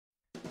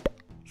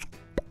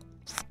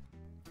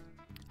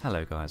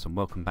Hello guys, and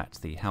welcome back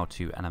to the How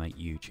to Animate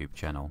YouTube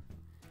channel.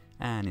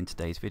 And in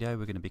today's video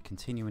we're going to be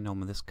continuing on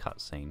with this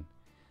cutscene.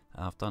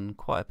 I've done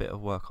quite a bit of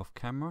work off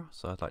camera,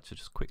 so I'd like to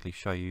just quickly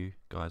show you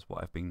guys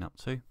what I've been up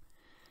to.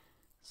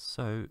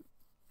 So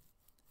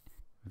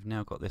we've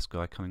now got this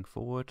guy coming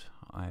forward.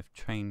 I've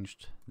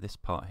changed this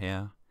part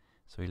here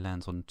so he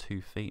lands on 2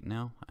 feet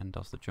now and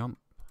does the jump,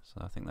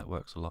 so I think that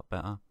works a lot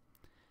better.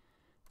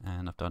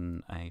 And I've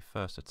done a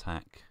first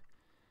attack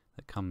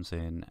that comes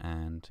in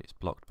and it's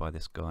blocked by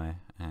this guy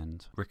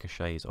and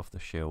ricochets off the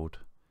shield,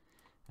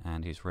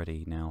 and he's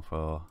ready now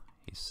for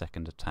his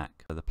second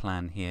attack. So the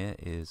plan here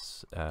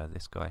is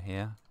this guy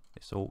here,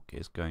 this orc,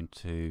 is going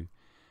to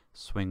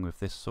swing with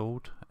this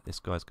sword. This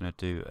guy's going to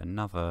do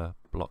another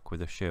block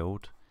with a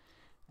shield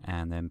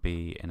and then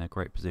be in a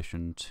great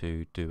position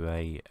to do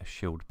a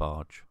shield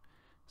barge.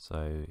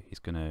 So he's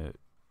going to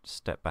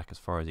step back as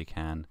far as he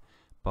can,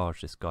 barge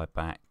this guy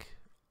back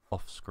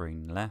off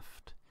screen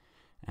left,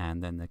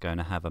 and then they're going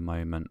to have a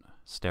moment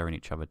staring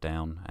each other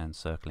down and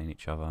circling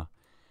each other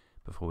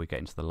before we get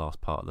into the last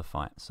part of the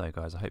fight. So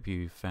guys, I hope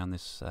you found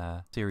this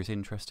series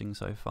interesting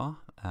so far.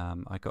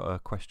 I got a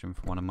question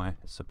from one of my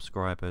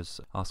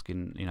subscribers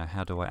asking,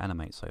 how do I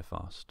animate so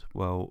fast?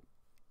 Well,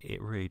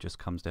 it really just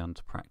comes down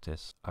to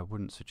practice. I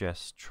wouldn't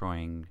suggest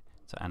trying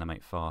to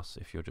animate fast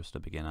if you're just a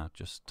beginner.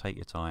 Just take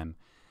your time,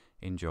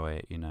 enjoy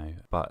it,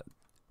 but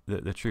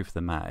the truth of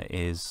the matter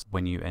is,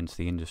 when you enter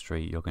the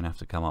industry, you're going to have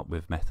to come up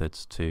with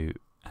methods to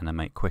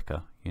animate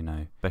quicker,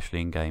 especially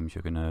in games.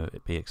 You're going to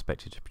be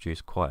expected to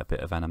produce quite a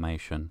bit of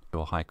animation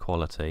or high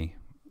quality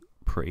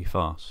pretty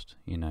fast.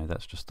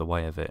 That's just the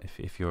way of it.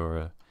 If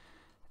you're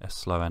a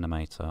slow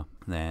animator,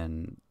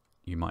 then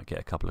you might get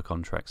a couple of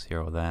contracts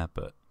here or there,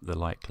 but the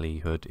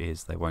likelihood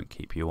is they won't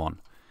keep you on.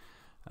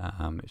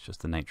 It's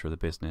just the nature of the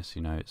business.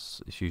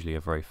 It's usually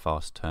a very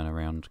fast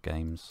turnaround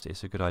games.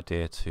 It's a good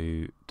idea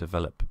to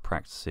develop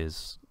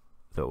practices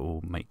that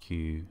will make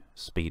you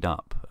speed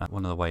up.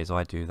 One of the ways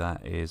I do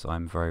that is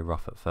I'm very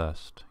rough at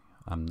first.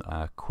 I'm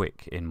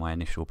quick in my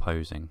initial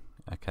posing.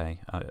 Okay,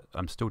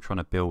 I'm still trying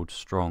to build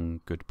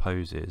strong, good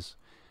poses,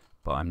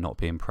 but I'm not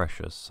being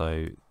precious.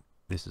 So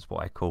this is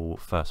what I call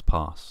first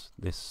pass.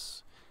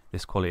 This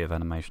quality of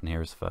animation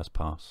here is first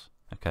pass.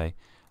 Okay,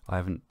 I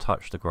haven't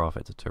touched the graph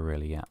editor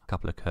really yet. A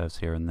couple of curves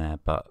here and there,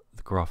 but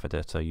the graph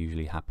editor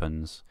usually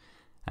happens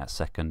at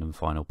second and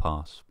final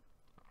pass,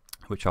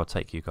 which I'll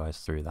take you guys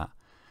through that.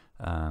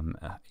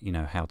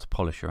 How to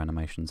polish your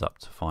animations up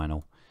to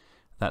final.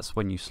 That's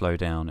when you slow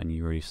down and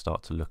you really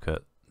start to look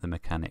at the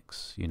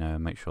mechanics,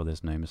 and make sure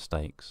there's no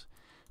mistakes.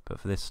 But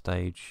for this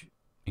stage,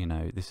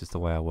 this is the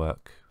way I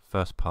work.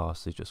 First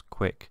pass is just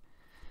quick,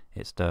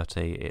 it's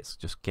dirty, it's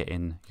just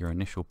getting your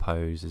initial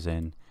poses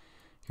in,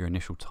 your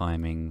initial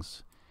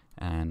timings,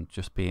 and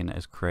just being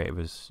as creative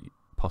as you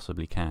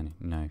possibly can.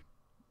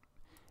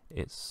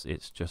 It's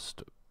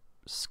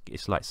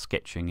like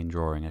sketching in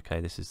drawing. Okay,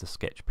 this is the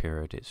sketch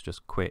period. It's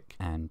just quick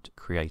and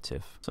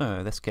creative.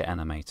 So let's get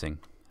animating.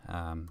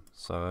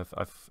 So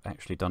I've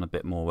actually done a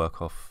bit more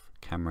work off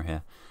camera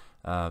here.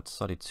 I've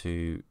decided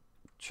to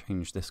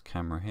change this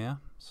camera here,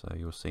 so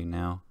you'll see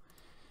now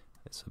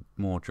it's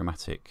a more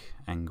dramatic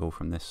angle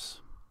from this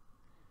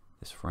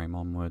frame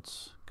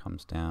onwards,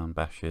 comes down,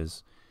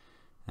 bashes,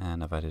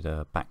 and I've added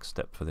a back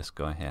step for this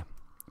guy here.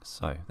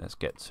 So let's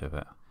get to it.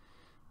 What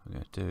we're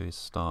going to do is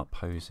start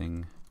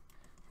posing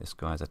this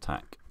guy's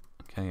attack.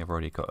 Okay, I've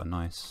already got a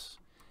nice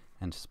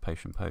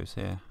anticipation pose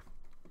here.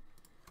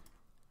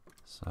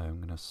 So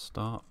I'm going to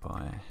start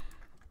by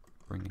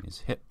bringing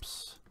his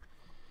hips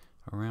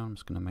around. I'm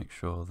just going to make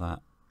sure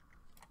that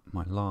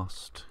my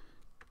last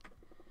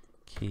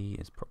key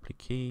is properly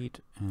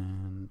keyed,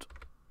 and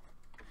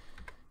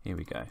here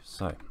we go.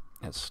 So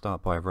let's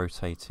start by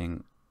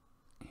rotating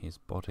his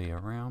body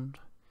around.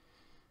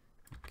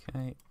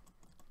 Okay,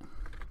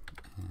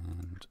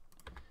 and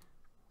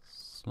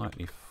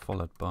slightly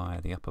followed by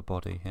the upper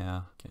body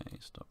here. Okay,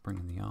 start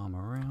bringing the arm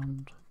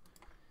around.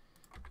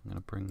 I'm going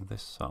to bring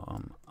this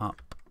arm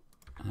up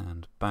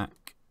and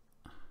back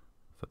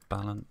for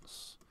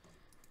balance.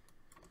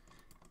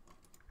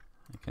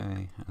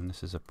 Okay, and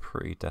this is a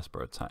pretty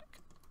desperate attack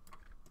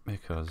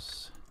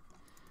because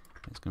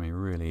it's going to be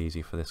really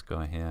easy for this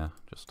guy here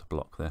just to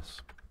block this.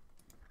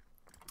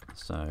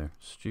 So,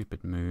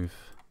 stupid move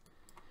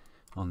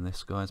on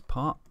this guy's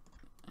part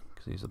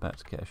because he's about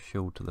to get a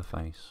shield to the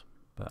face.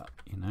 But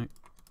you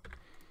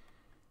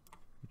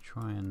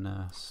try and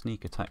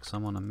sneak attack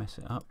someone and mess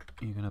it up,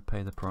 you're going to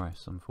pay the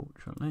price,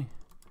 unfortunately.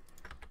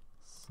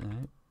 So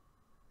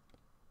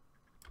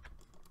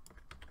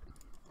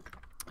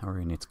I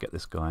really need to get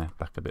this guy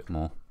back a bit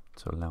more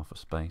to allow for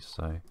space,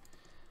 so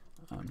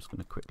I'm just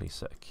going to quickly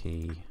set a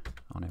key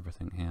on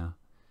everything here.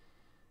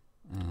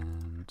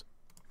 And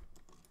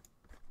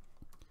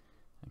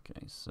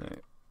okay, so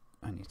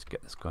I need to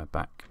get this guy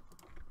back,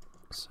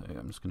 so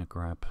I'm just going to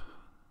grab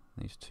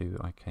these two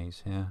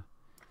IKs here,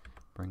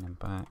 bring them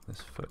back.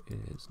 This foot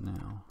is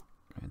now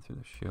going through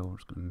the shield.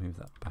 Just going to move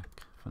that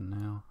back for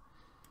now.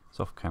 It's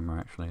off camera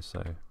actually,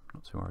 so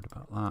not too worried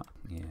about that.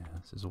 Yeah,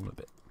 this is all a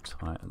bit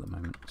tight at the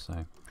moment,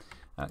 so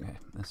Okay,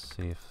 let's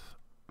see if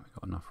we've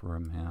got enough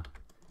room here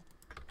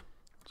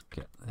to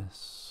get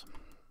this.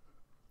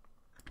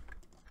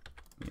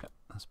 Yeah,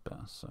 that's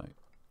better. So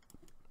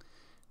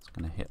it's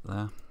going to hit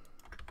there.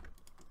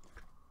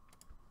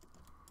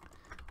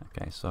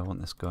 Okay, so I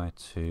want this guy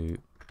to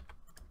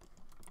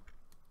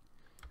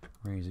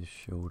raise his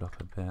shield up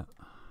a bit.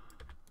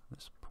 At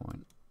this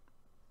point,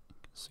 you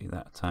can see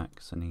that attack.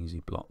 It's an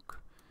easy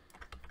block.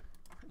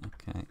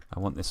 Okay, I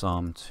want this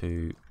arm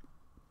to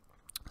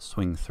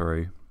swing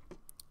through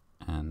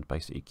and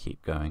basically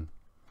keep going.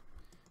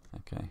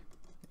 Okay,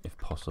 if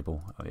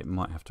possible. It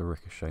might have to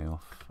ricochet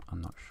off,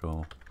 I'm not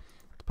sure.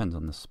 Depends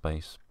on the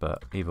space,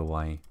 but either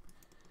way,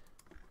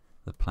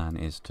 the plan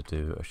is to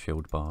do a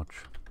shield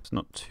barge. It's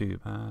not too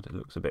bad. It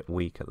looks a bit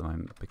weak at the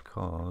moment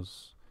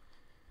because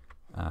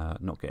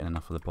not getting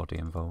enough of the body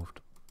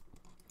involved.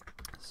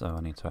 So I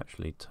need to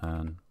actually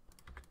turn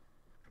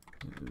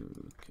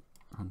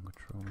wrong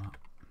controller.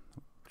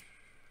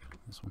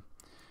 This one.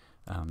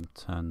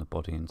 Turn the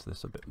body into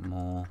this a bit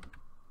more.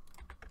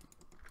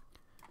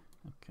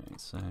 Okay,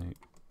 so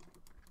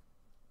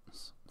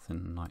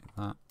something like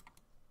that.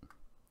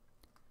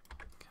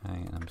 Okay,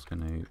 and I'm just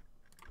going to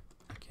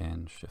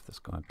again shift this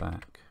guy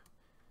back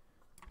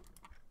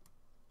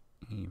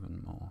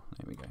even more.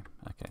 There we go.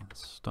 Okay,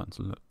 it's starting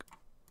to look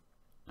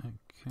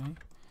okay.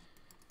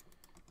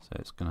 So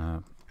it's going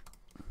to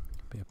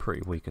be a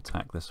pretty weak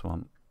attack, this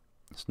one.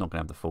 It's not going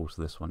to have the force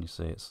of this one. You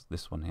see, it's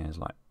this one here is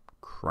like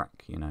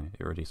crack, you know,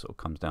 it already sort of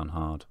comes down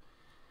hard.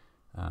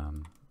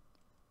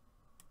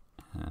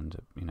 And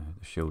you know,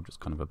 the shield just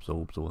kind of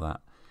absorbs all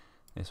that.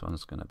 This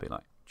one's going to be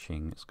like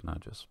ching, it's going to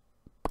just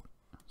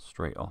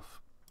straight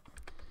off,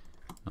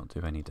 not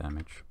do any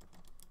damage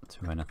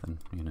to anything,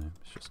 you know.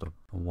 It's just a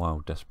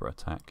wild, desperate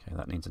attack. Okay,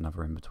 that needs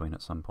another in between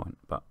at some point,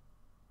 but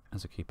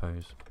as a key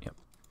pose, yep,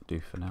 do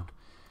for now.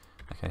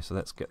 Okay, so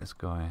let's get this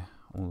guy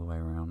all the way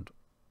around.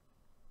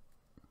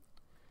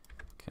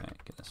 Okay,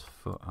 get this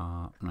foot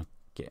up. I'm going to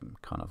get him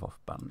kind of off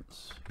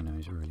balance, you know,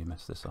 he's really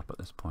messed this up at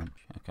this point.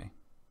 Okay,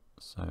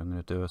 so I'm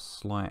going to do a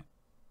slight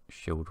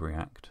shield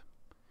react,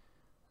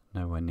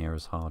 nowhere near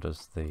as hard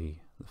as the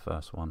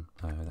first one.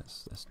 So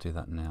let's do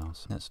that now.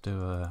 So let's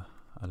do a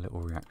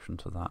little reaction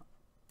to that.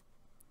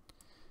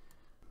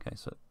 Okay,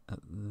 so at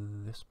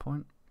this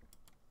point,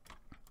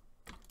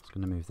 I'm just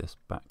going to move this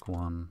back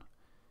one,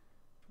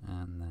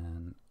 and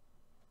then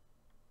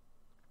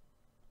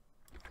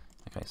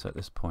okay, so at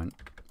this point,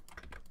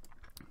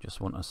 just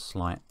want a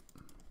slight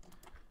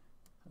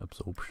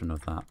absorption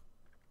of that.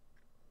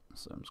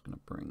 So I'm just going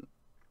to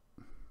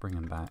bring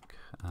him back,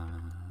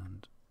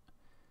 and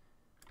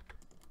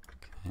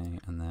okay,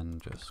 and then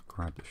just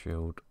grab the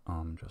shield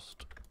arm,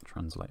 just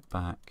translate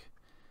back,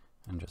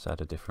 and just add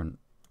a different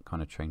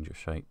kind of change of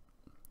shape,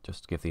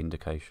 just to give the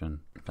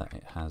indication that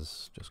it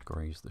has just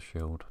grazed the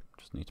shield.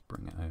 Just need to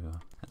bring it over.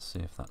 Let's see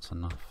if that's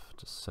enough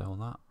to sell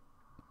that.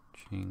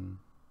 Ching.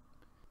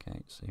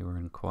 Okay, see, we're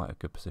in quite a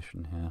good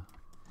position here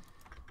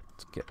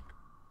to get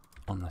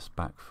on this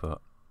back foot,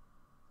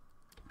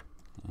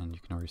 and you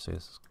can already see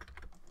this is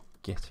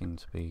getting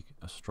to be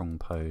a strong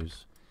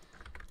pose,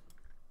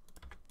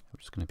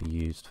 which is going to be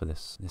used for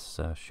this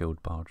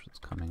shield barge that's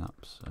coming up.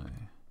 So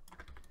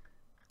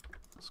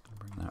just going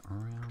to bring that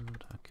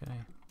around.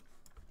 Okay,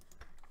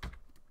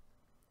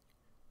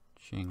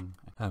 ching.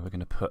 We're going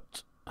to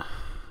put a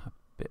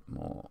bit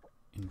more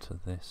into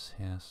this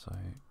here, so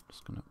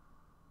just going to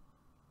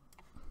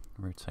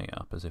rotate it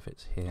up as if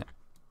it's here,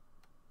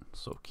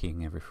 sort of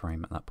keying every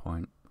frame at that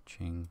point.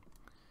 Ching.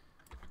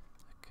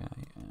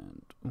 Okay,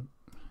 and ooh,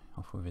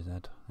 off with his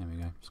head. There we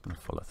go. Just going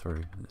to follow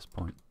through at this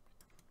point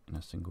in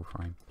a single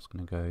frame. Just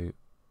going to go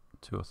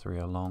 2 or 3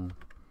 along.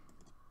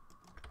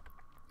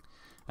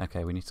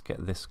 Okay, we need to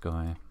get this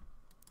guy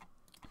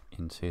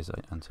into his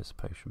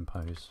anticipation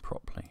pose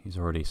properly. He's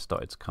already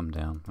started to come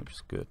down, which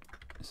is good.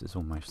 This is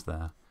almost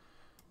there.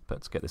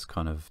 But to get this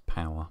kind of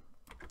power,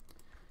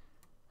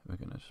 we're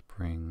going to just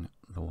bring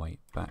the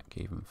weight back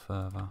even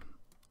further.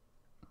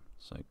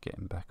 So get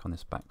him back on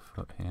this back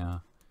foot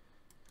here.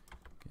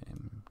 Get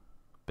him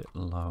a bit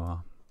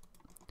lower.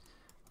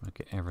 We'll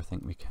get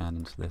everything we can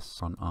into this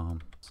front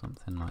arm.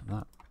 Something like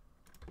that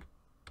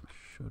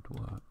should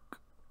work.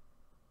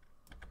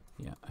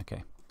 Yeah,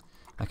 okay.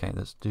 Okay,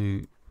 let's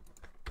do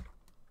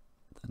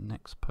the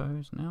next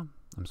pose now.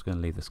 I'm just going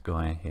to leave this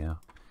guy here.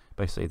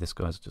 Basically, this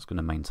guy's just going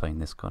to maintain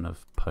this kind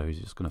of pose.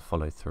 He's just going to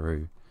follow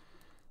through.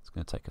 It's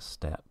going to take a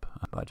step.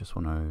 But I just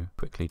want to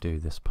quickly do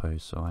this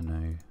pose so I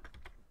know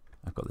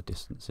I've got the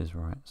distances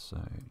right. So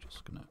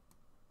just going to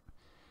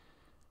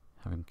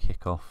have him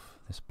kick off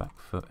this back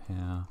foot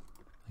here.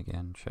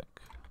 Again,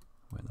 check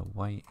where the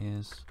weight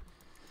is.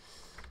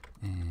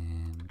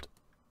 And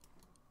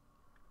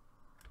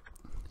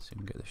see if I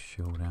can get the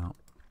shield out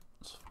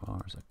as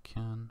far as I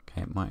can.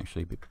 Okay, it might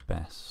actually be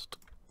best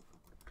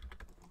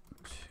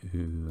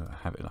to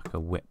have it like a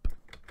whip,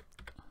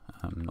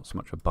 not so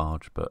much a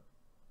barge, but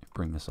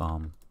bring this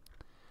arm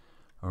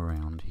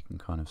around. He can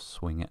kind of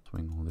swing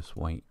all this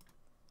weight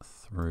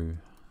through,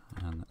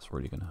 and that's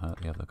really going to hurt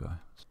the other guy.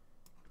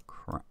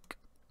 Crack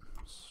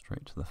straight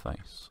straight to the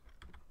face.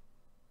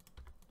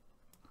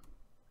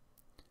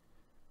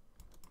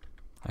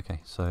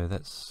 Okay, so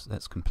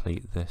let's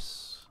complete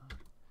this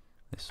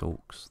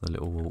orc's, the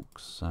little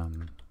orc's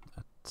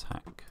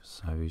attack.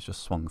 So he's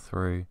just swung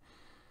through.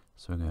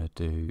 So we're going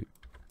to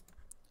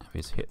have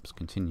his hips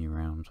continue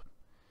round.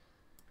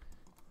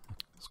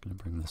 It's going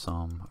to bring this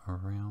arm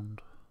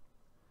around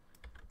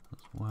as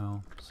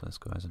well. So this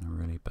guy's in a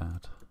really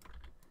bad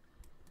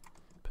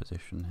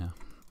position here.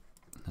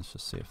 Let's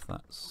just see if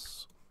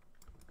that's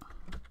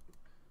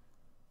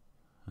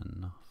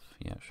enough.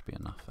 Yeah, it should be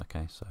enough.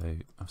 Okay, so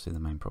obviously the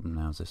main problem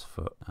now is this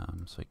foot.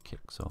 So it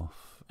kicks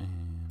off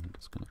and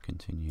it's going to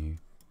continue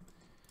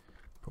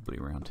probably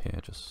around here,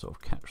 just sort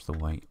of catch the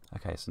weight.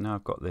 Okay, so now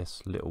I've got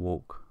this little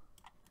walk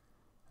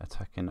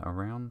attacking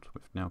around.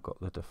 We've now got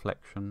the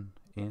deflection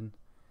in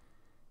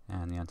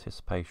and the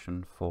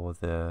anticipation for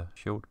the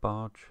shield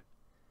barge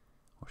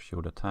or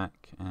shield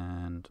attack,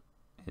 and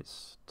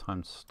it's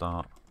time to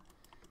start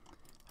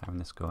having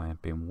this guy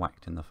being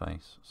whacked in the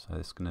face. So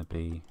this is going to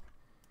be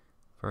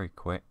very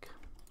quick.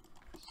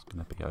 It's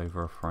going to be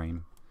over a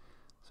frame,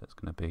 so it's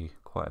going to be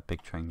quite a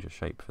big change of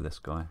shape for this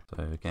guy.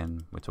 So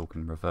again, we're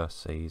talking reverse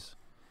C's.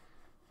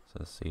 So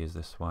the C is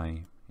this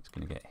way, he's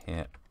going to get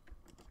hit,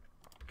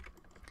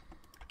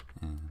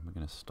 and we're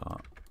going to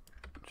start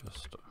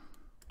just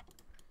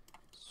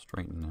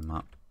straightening him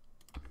up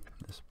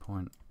at this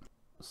point,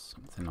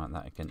 something like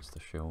that against the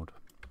shield.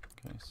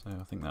 Okay, so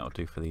I think that'll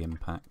do for the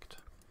impact.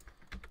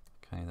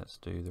 Okay, let's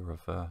do the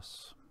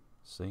reverse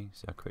C.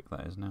 See how quick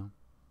that is now?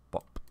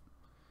 Bop.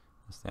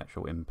 That's the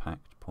actual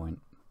impact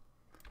point.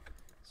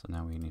 So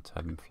now we need to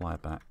have him fly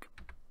back.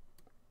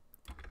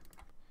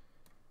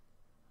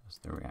 That's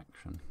the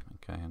reaction.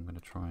 Okay, I'm going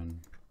to try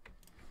and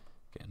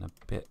get in a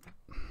bit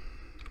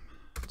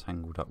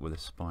tangled up with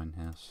his spine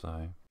here.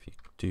 So if you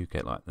do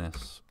get like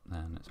this,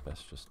 then it's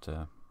best just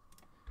to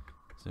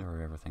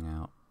zero everything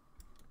out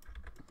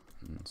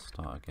and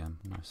start again.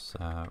 Nice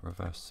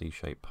reverse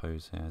C-shaped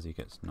pose here as he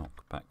gets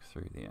knocked back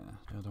through the air.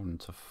 I don't want him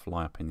to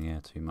fly up in the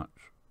air too much.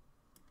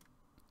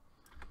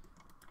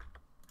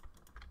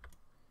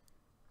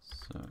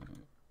 So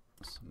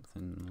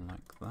something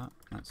like that.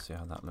 Let's see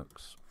how that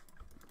looks.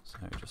 So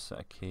just set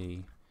a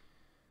key.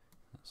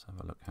 Let's have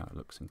a look how it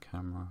looks in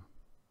camera.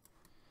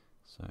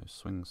 So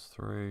swings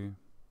through.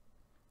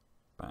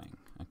 Bang.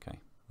 Okay,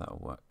 that'll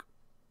work.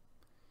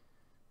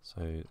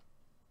 So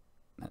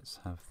let's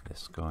have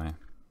this guy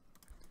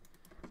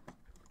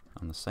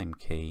on the same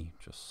key,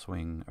 just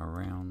swing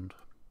around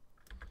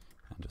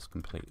and just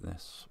complete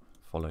this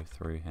follow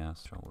through here.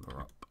 Shoulder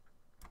up.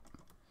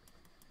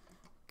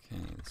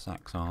 Okay, the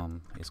axe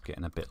arm is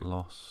getting a bit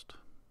lost,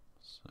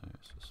 so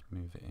let's just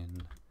move it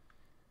in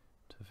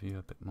to view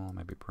a bit more,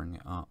 maybe bring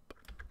it up.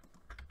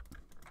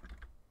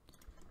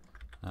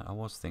 I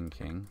was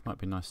thinking might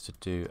be nice to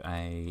do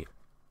a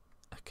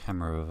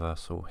camera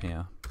reversal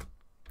here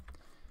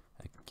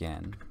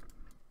again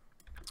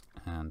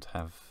and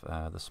have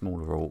the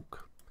smaller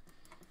orc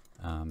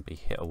be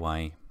hit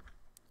away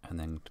and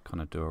then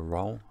kind of do a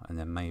roll, and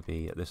then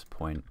maybe at this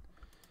point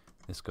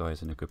this guy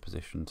is in a good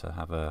position to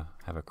have a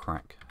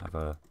crack, have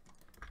a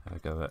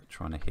go at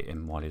trying to hit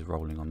him while he's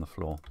rolling on the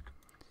floor.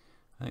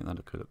 I think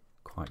that could look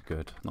quite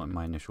good. Not in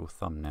my initial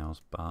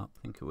thumbnails, but I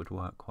think it would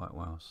work quite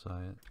well. So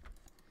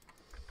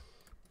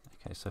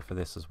okay, so for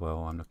this as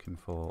well, I'm looking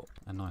for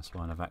a nice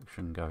line of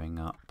action going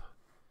up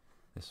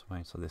this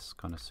way, so this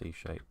kind of C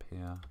shape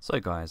here. So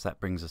guys, that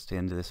brings us to the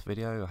end of this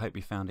video. I hope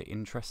you found it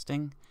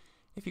interesting.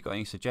 If you've got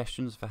any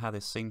suggestions for how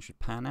this scene should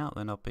pan out,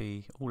 then I'll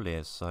be all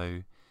ears. So,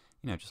 you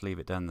know, just leave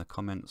it down in the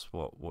comments.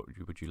 What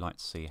would you like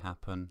to see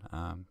happen?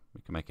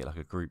 We can make it like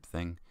a group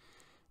thing.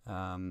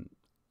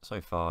 So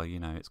far, you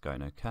know, it's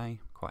going okay.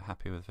 Quite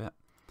happy with it.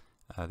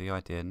 The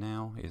idea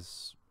now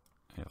is,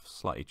 I've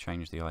slightly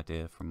changed the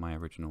idea from my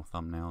original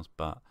thumbnails,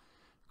 but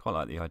quite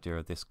like the idea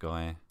of this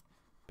guy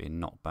being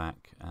knocked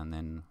back and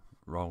then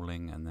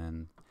rolling, and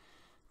then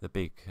the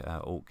big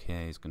orc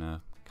here is going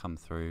to come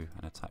through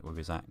and attack with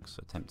his axe,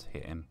 attempt to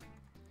hit him,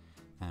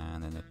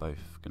 and then they're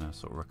both going to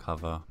sort of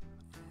recover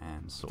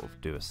and sort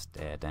of do a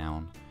stare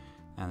down,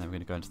 and then we're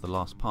going to go into the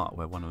last part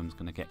where one of them's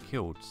going to get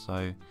killed.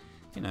 So,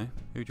 you know,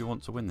 who do you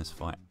want to win this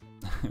fight?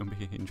 It'll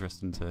be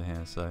interesting to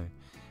hear. So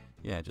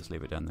yeah, just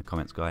leave it down in the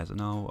comments, guys, and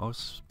I'll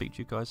speak to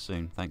you guys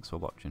soon. Thanks for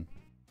watching.